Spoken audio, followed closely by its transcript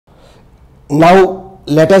Now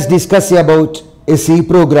let us discuss about a C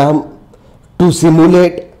program to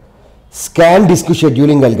simulate scan disk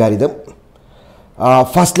scheduling algorithm.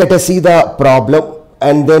 First let us see the problem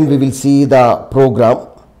and then we will see the program.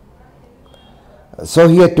 So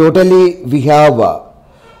here totally we have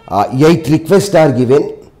 8 requests are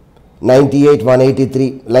given, 98,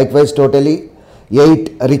 183, likewise totally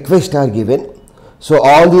 8 requests are given. So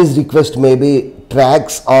all these requests may be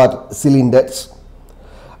tracks or cylinders,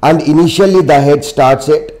 and initially the head starts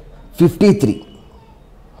at 53.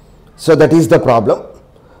 So that is the problem.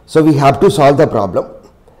 So we have to solve the problem.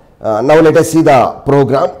 Now let us see the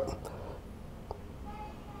program.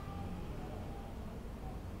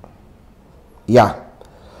 Yeah.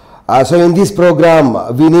 So in this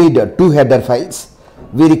program we need 2 header files.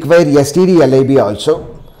 We require std.lib also.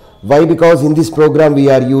 Why? Because in this program we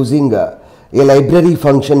are using a library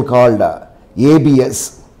function called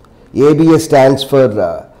ABS. ABS stands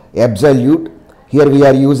for absolute. Here we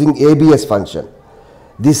are using ABS function.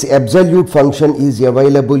 This absolute function is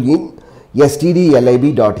available in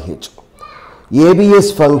std.lib.h.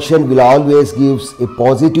 ABS function will always gives a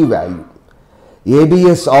positive value.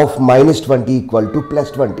 ABS of minus 20 equal to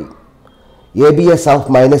plus 20. ABS of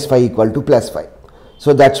minus 5 equal to plus 5.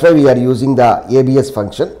 So that's why we are using the ABS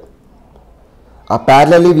function.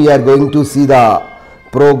 Parallelly we are going to see the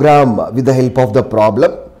program with the help of the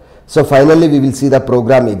problem. So finally we will see the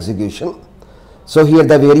program execution. So here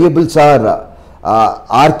the variables are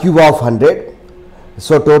RQ of 100.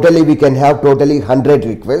 So totally we can have totally 100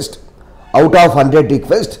 requests. Out of 100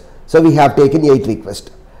 requests, so we have taken 8 requests.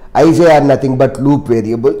 Ij are nothing but loop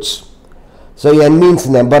variables. So n means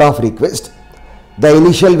number of requests. The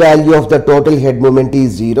initial value of the total head moment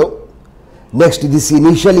is 0. Next, this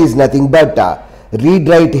initial is nothing but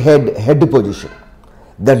read-write head position,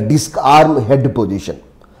 the disk arm head position.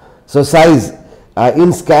 So size,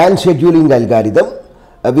 in scan scheduling algorithm,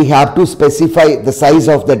 we have to specify the size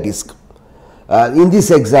of the disk. In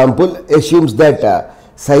this example, assumes that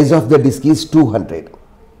size of the disk is 200.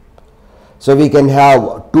 So we can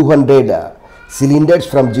have 200 cylinders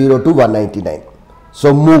from 0 to 199.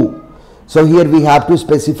 So move. So here we have to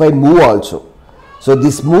specify move also. So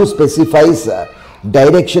this move specifies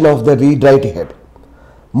direction of the read-write head.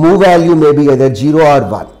 Move value may be either 0 or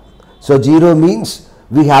 1. So 0 means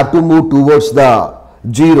we have to move towards the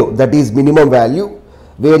 0, that is minimum value,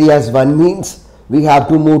 whereas 1 means we have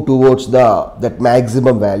to move towards that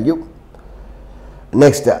maximum value.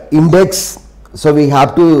 Next, index. So we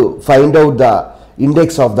have to find out the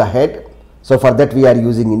index of the head. So for that we are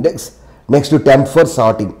using index. Next, to temp for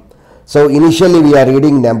sorting. So initially we are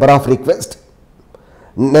reading number of requests.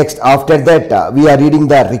 Next, after that we are reading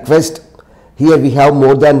the request. Here we have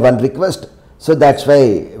more than one request. So that's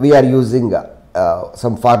why we are using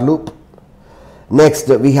some for loop. Next,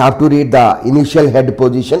 we have to read the initial head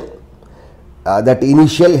position. That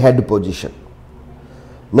initial head position.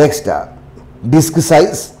 Next, disk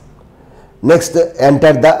size. Next,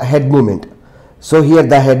 enter the head moment. So here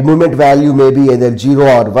the head moment value may be either 0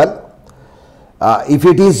 or 1. If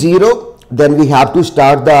it is 0, then we have to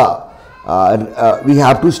start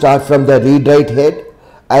from the read-write head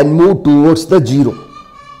and move towards the 0.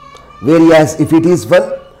 Whereas if it is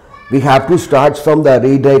 1, we have to start from the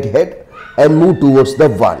read-write head and move towards the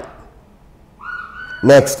 1.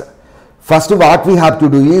 Next, first what we have to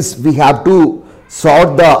do is we have to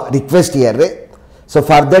sort the request array. So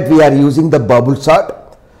for that we are using the bubble sort.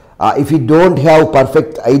 If you don't have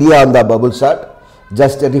perfect idea on the bubble sort,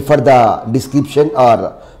 just refer the description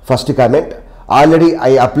or first comment. Already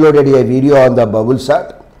I uploaded a video on the bubble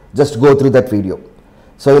sort. Just go through that video.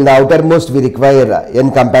 So in the outermost we require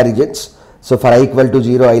n comparisons. So for I equal to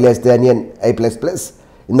 0, I less than n, I plus plus.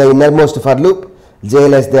 In the innermost for loop, j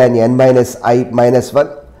less than n minus I minus 1.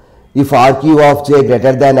 If rq of j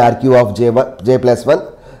greater than rq of j plus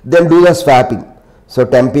 1, then do the swapping. So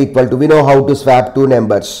temp equal to, we know how to swap two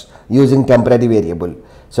numbers using temporary variable.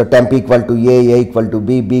 So temp equal to a equal to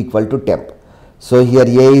b equal to temp. So here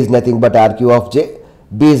a is nothing but rq of j,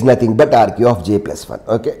 b is nothing but rq of j plus 1.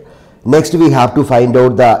 Okay. Next we have to find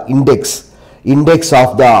out the index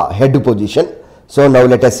of the head position. So now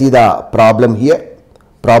let us see the problem here.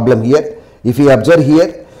 If we observe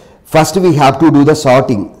here, first we have to do the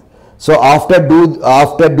sorting. So after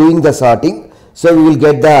doing the sorting, so we will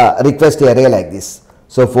get the request array like this.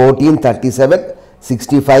 So 14, 37,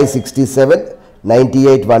 65, 67,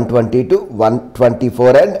 98, 122,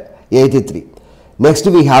 124 and 83. Next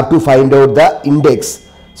we have to find out the index.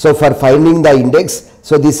 So for finding the index,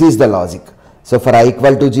 so this is the logic. So for I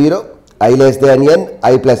equal to 0, I less than n,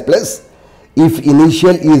 I plus plus. If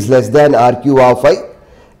initial is less than rq of I,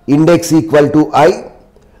 index equal to I,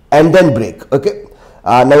 and then break. Okay.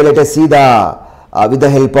 Now let us see the with the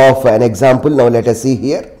help of an example. Now let us see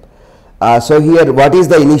here. So here, what is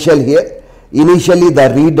the initial here? Initially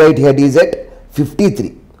the read write head is at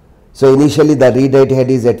 53. So initially the read write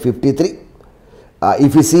head is at 53.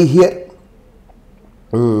 If you see here,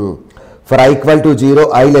 for I equal to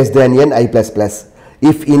 0, I less than n, I plus plus.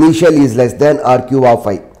 If initial is less than RQ of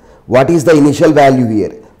I, what is the initial value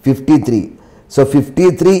here? 53. So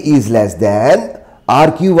 53 is less than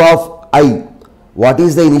RQ of I. What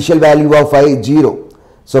is the initial value of I? 0.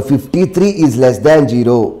 So 53 is less than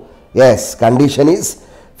 0. Yes, condition is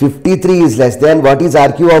 53 is less than, what is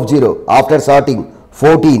RQ of 0? After sorting,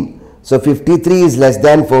 14. So 53 is less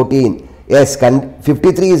than 14. Yes,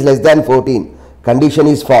 53 is less than 14. Condition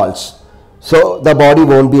is false. So the body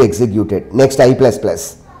won't be executed. Next, I plus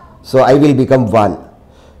plus. So I will become 1.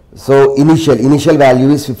 So initial value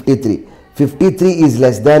is 53. 53 is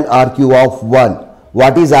less than RQ of 1.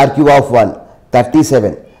 What is RQ of 1?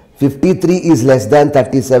 37. 53 is less than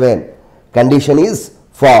 37. Condition is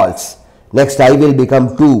false. Next, I will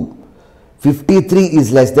become 2. 53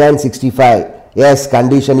 is less than 65. Yes,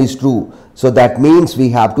 condition is true. So that means we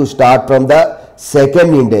have to start from the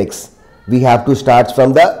second index. We have to start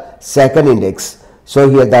from the second index. So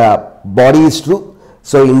here the body is true.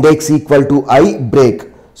 So index equal to I, break.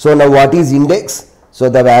 So now what is index? So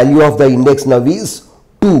the value of the index now is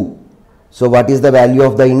 2. So what is the value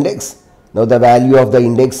of the index? Now the value of the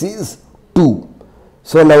index is 2.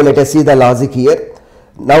 So now let us see the logic here.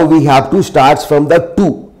 Now we have to start from the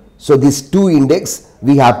 2. So this 2 index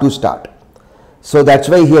we have to start. So that's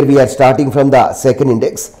why here we are starting from the second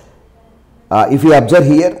index. If you observe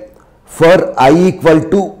here, for I equal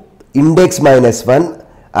to index minus 1,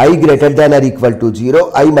 I greater than or equal to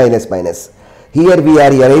 0, I minus minus. Here we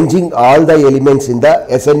are arranging all the elements in the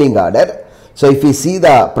ascending order. So if you see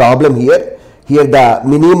the problem here, here the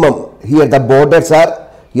minimum, here the borders are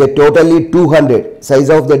here totally 200. Size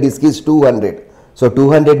of the disk is 200. So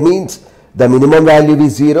 200 means the minimum value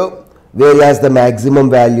is 0, whereas the maximum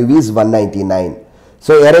value is 199.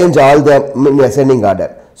 So arrange all the in ascending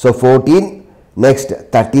order. So 14, next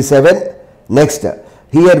 37, next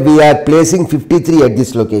here we are placing 53 at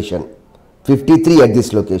this location. 53 at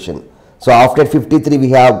this location. So after 53 we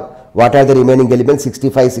have, what are the remaining elements?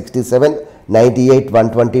 65, 67, 98,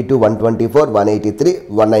 122, 124, 183,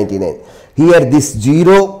 199. Here this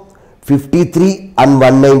 0, 53 and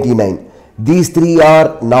 199. These three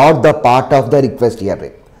are not the part of the request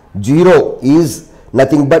array. 0 is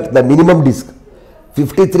nothing but the minimum disk.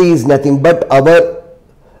 53 is nothing but our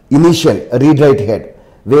initial read-write head.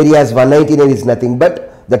 Whereas 199 is nothing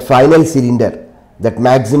but that final cylinder, that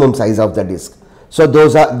maximum size of the disk. So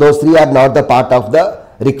those three are not the part of the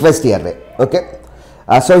request array. Okay.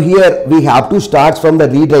 So here we have to start from the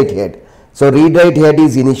read-write head. So read-write head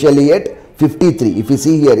is initially at 53. If you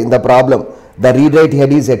see here in the problem, the read-write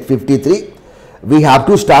head is at 53. We have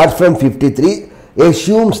to start from 53.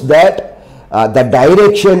 Assumes that the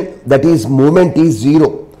direction, that is movement, is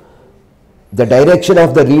 0. The direction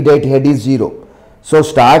of the read-write head is 0. So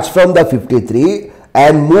starts from the 53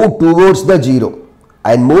 and move towards the 0.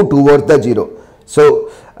 And move towards the 0.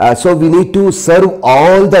 So we need to serve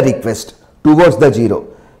all the requests towards the 0.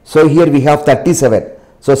 So here we have 37.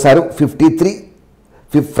 So serve 53.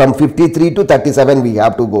 From 53 to 37 we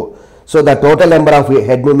have to go. So the total number of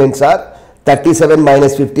head movements are 37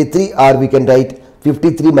 minus 53, or we can write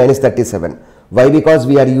 53 minus 37. Why? Because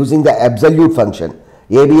we are using the absolute function.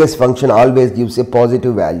 ABS function always gives a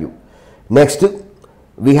positive value. Next,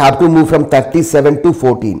 we have to move from 37 to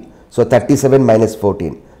 14. So 37 minus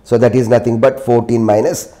 14. So that is nothing but 14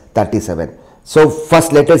 minus 37. So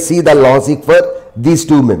first let us see the logic for these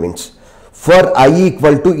two movements. For I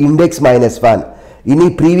equal to index minus 1.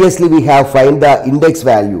 Previously we have find the index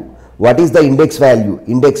value. What is the index value?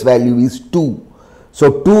 Index value is 2.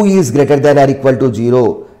 So 2 is greater than or equal to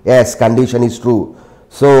 0. Yes, condition is true.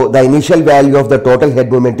 So the initial value of the total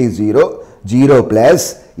head movement is 0. 0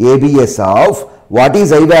 plus ABS of, what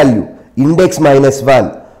is I value? Index minus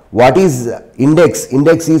 1. What is index?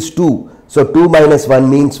 Index is 2. So 2 minus 1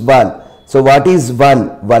 means 1. So what is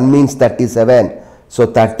 1? 1 means 37. So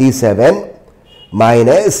 37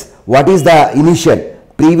 minus, what is the initial?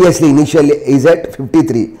 Previously initial is at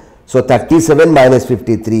 53. So 37 minus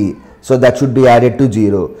 53. So that should be added to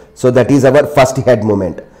 0. So that is our first head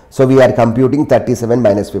movement. So we are computing 37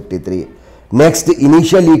 minus 53. Next,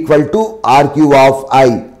 initial equal to RQ of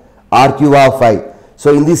I. RQ of I.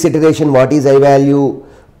 So in this iteration, what is I value?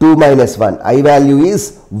 2 minus 1. I value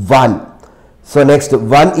is 1. So next,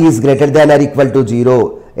 1 is greater than or equal to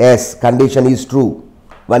 0. Yes, condition is true.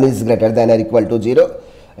 1 is greater than or equal to 0.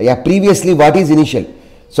 Yeah, previously what is initial?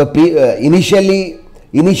 So initially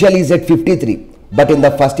is at 53, but in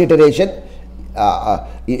the first iteration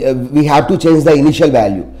we have to change the initial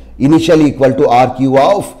value. Initial equal to RQ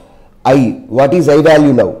of I. What is I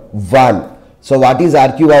value now? 1. So what is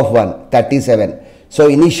RQ of 1? 37. So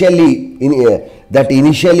initially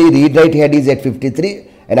initially read write head is at 53,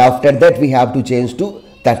 and after that we have to change to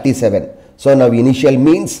 37. So now initial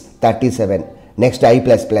means 37. Next I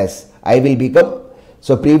plus plus. I will become,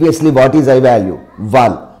 so previously what is I value?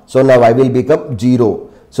 1. So now I will become 0.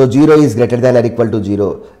 So 0 is greater than or equal to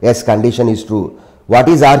 0. Yes, condition is true. What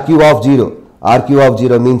is RQ of 0? RQ of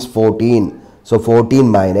 0 means 14. So 14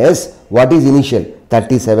 minus, what is initial?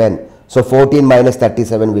 37. So 14 minus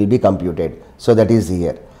 37 will be computed. So that is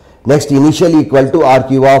here. Next, initial equal to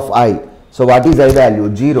RQ of I. So what is I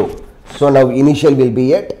value? 0. So now initial will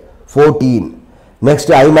be at 14.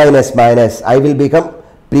 Next, I minus minus. I will become,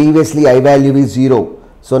 previously I value is 0.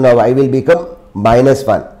 So now I will become minus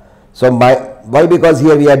 1. So why? Because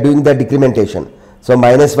here we are doing the decrementation. So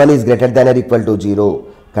minus 1 is greater than or equal to 0.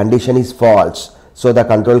 Condition is false. So the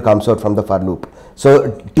control comes out from the for loop.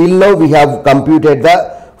 So till now we have computed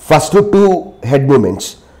the first two head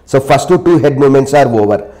movements. So first two head movements are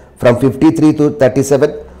over. From 53 to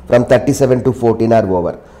 37, from 37 to 14 are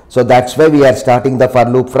over. So that's why we are starting the for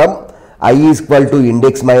loop from I is equal to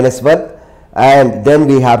index minus 1, and then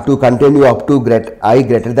we have to continue up to I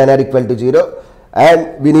greater than or equal to 0,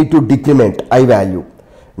 and we need to decrement I value.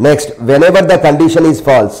 Next, whenever the condition is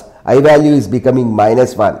false, I value is becoming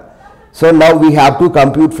minus 1. So now we have to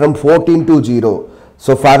compute from 14 to 0.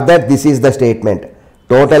 So for that, this is the statement.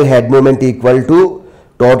 Total head movement equal to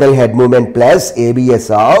total head movement plus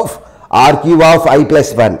ABS of RQ of I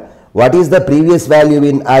plus 1. What is the previous value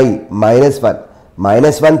in I? Minus 1.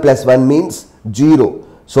 Minus 1 plus 1 means 0.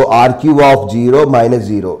 So RQ of 0 minus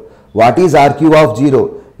 0. What is RQ of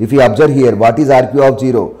 0? If you observe here, what is RQ of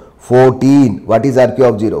 0? 14. What is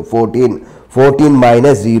RQ of 0? 14. 14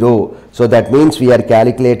 minus 0. So that means we are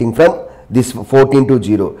calculating from this 14 to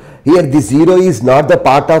 0. Here this 0 is not the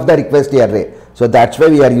part of the request array. So that's why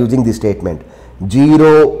we are using this statement.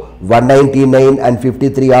 0, 199 and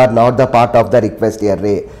 53 are not the part of the request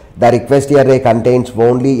array. The request array contains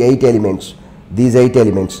only 8 elements. These 8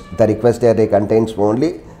 elements. The request array contains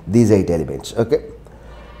only these 8 elements. Okay.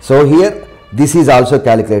 So here this is also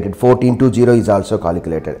calculated. 14 to 0 is also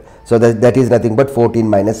calculated. So that is nothing but 14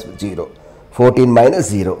 minus 0. 14 minus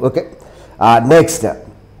 0. Okay.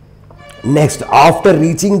 Next, after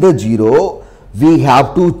reaching the 0, we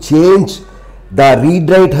have to change the read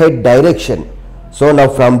write head direction. So now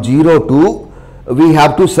from 0 to, we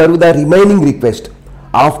have to serve the remaining request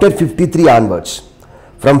after 53 onwards.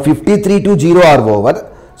 From 53 to 0 are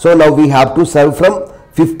over. So now we have to serve from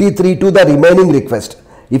 53 to the remaining request.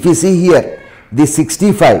 If you see here, the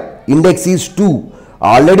 65 index is 2.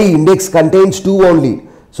 Already index contains 2 only.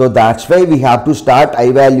 So that's why we have to start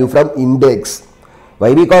I value from index.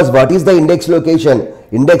 Why? Because what is the index location?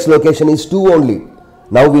 Index location is 2 only.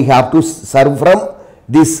 Now we have to serve from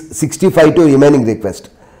this 65 to remaining request.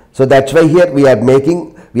 So that's why here we are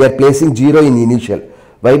placing 0 in initial.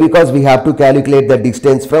 Why? Because we have to calculate the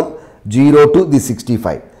distance from 0 to the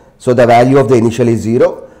 65. So the value of the initial is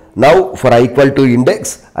 0. Now for I equal to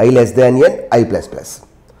index, I less than n, I plus plus.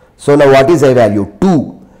 So now what is I value?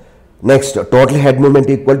 2. Next, total head movement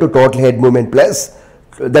equal to total head movement plus,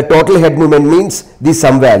 the total head movement means the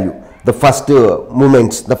sum value, the first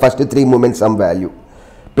movements, the first 3 movements sum value,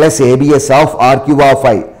 plus ABS of RQ of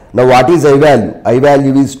I. Now what is I value? I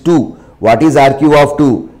value is 2. What is RQ of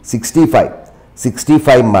 2? 65.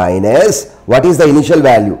 65 minus, what is the initial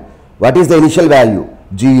value? What is the initial value?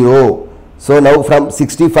 0. So now from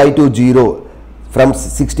 65 to 0, from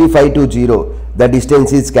 65 to 0, the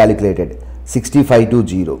distance is calculated. 65 to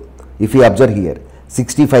 0. If you observe here,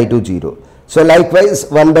 65 to 0. So likewise,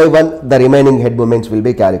 one by one, the remaining head movements will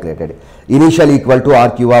be calculated. Initial equal to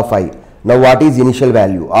RQ of I. Now what is initial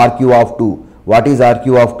value? RQ of 2. What is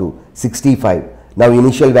RQ of 2? 65. Now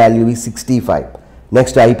initial value is 65.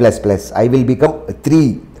 Next I plus plus. I will become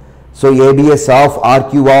 3. So ABS of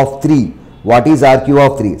RQ of 3. What is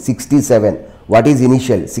RQ of 3? 67. What is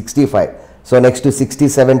initial? 65. So next to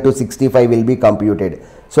 67 to 65 will be computed.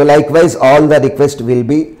 So likewise, all the requests will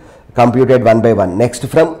be computed one by one. Next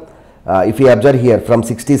from, if you observe here, from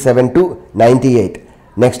 67 to 98.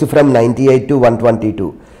 Next from 98 to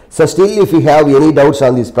 122. So still if you have any doubts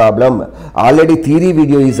on this problem, already theory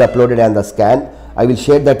video is uploaded on the scan. I will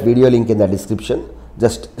share that video link in the description.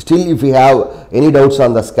 Just still if you have any doubts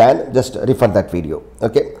on the scan, just refer that video.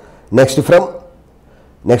 Okay. Next from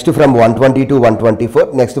 120 to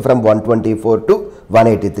 124. Next from 124 to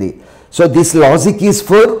 183. So this logic is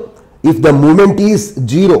for if the movement is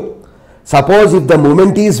 0. Suppose if the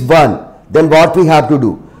movement is 1, then what we have to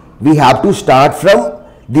do? We have to start from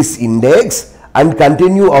this index and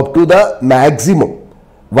continue up to the maximum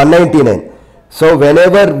 199. So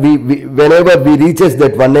whenever we reaches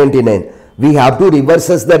that 199, we have to reverse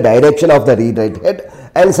the direction of the read write head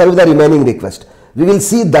and serve the remaining request. We will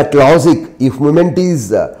see that logic if movement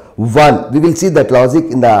is 1. We will see that logic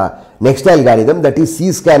in the next algorithm, that is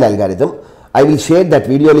C-scan algorithm. I will share that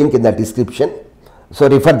video link in the description. So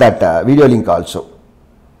refer that video link also.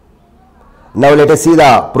 Now let us see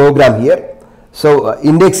the program here. So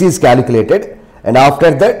index is calculated, and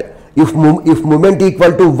after that if movement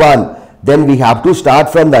equal to 1, then we have to start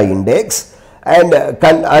from the index and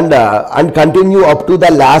continue up to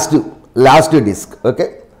the last disk.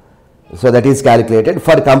 Okay. So that is calculated.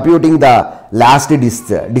 For computing the last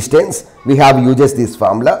distance, we have uses this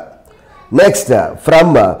formula. Next,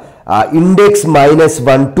 from index minus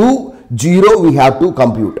 1 to 0, we have to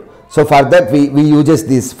compute. So for that we uses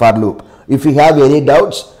this for loop. If you have any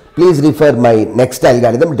doubts, please refer my next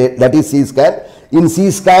algorithm, that is C-scan. In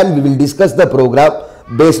C-scan, we will discuss the program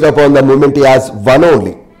based upon the movement as 1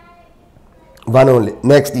 only. 1 only.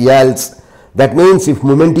 Next, else. That means if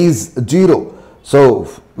movement is 0, so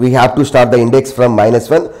we have to start the index from minus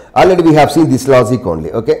 1. Already we have seen this logic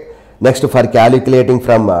only. Okay. Next, for calculating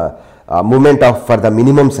from movement for the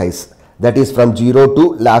minimum size, that is from 0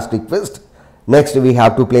 to last request. Next, we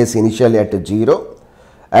have to place initial at 0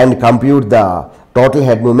 and compute the total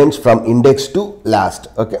head movements from index to last.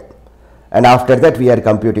 Okay. And after that we are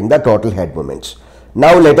computing the total head movements.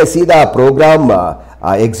 Now let us see the program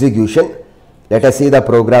execution. Let us see the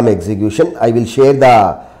program execution. I will share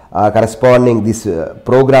the corresponding this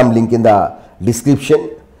program link in the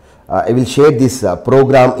description. I will share this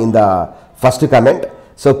program in the first comment.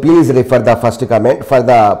 So please refer the first comment for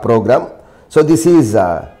the program. So this is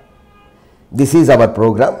our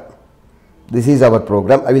program. This is our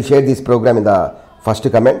program. I will share this program in the first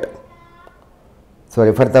comment. So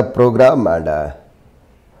refer the program and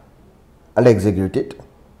execute it.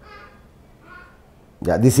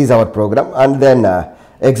 Yeah, this is our program, and then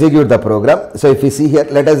execute the program. So if you see here,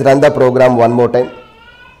 let us run the program one more time.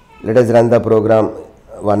 Let us run the program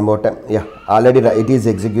one more time. Yeah, already it is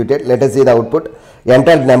executed. Let us see the output.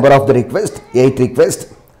 Enter number of the request, 8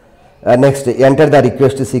 requests. Next, enter the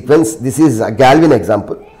request sequence. This is a Galvin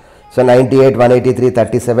example. So 98, 183,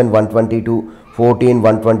 37, 122, 14,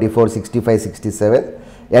 124, 65, 67.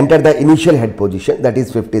 Enter the initial head position, that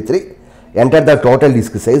is 53. Enter the total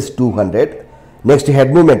disk size, 200. Next,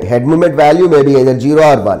 head movement. Head movement value may be either 0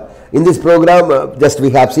 or 1. In this program, just we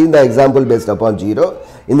have seen the example based upon 0.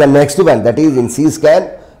 In the next one, that is in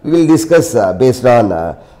C-scan, we will discuss based on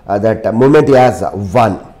that movement as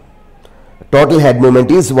 1. Total head movement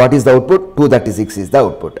is, what is the output? 236 is the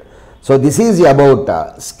output. So this is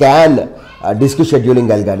about scan disk scheduling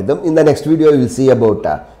algorithm. In the next video, we will see about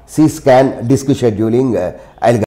C-scan disk scheduling algorithm.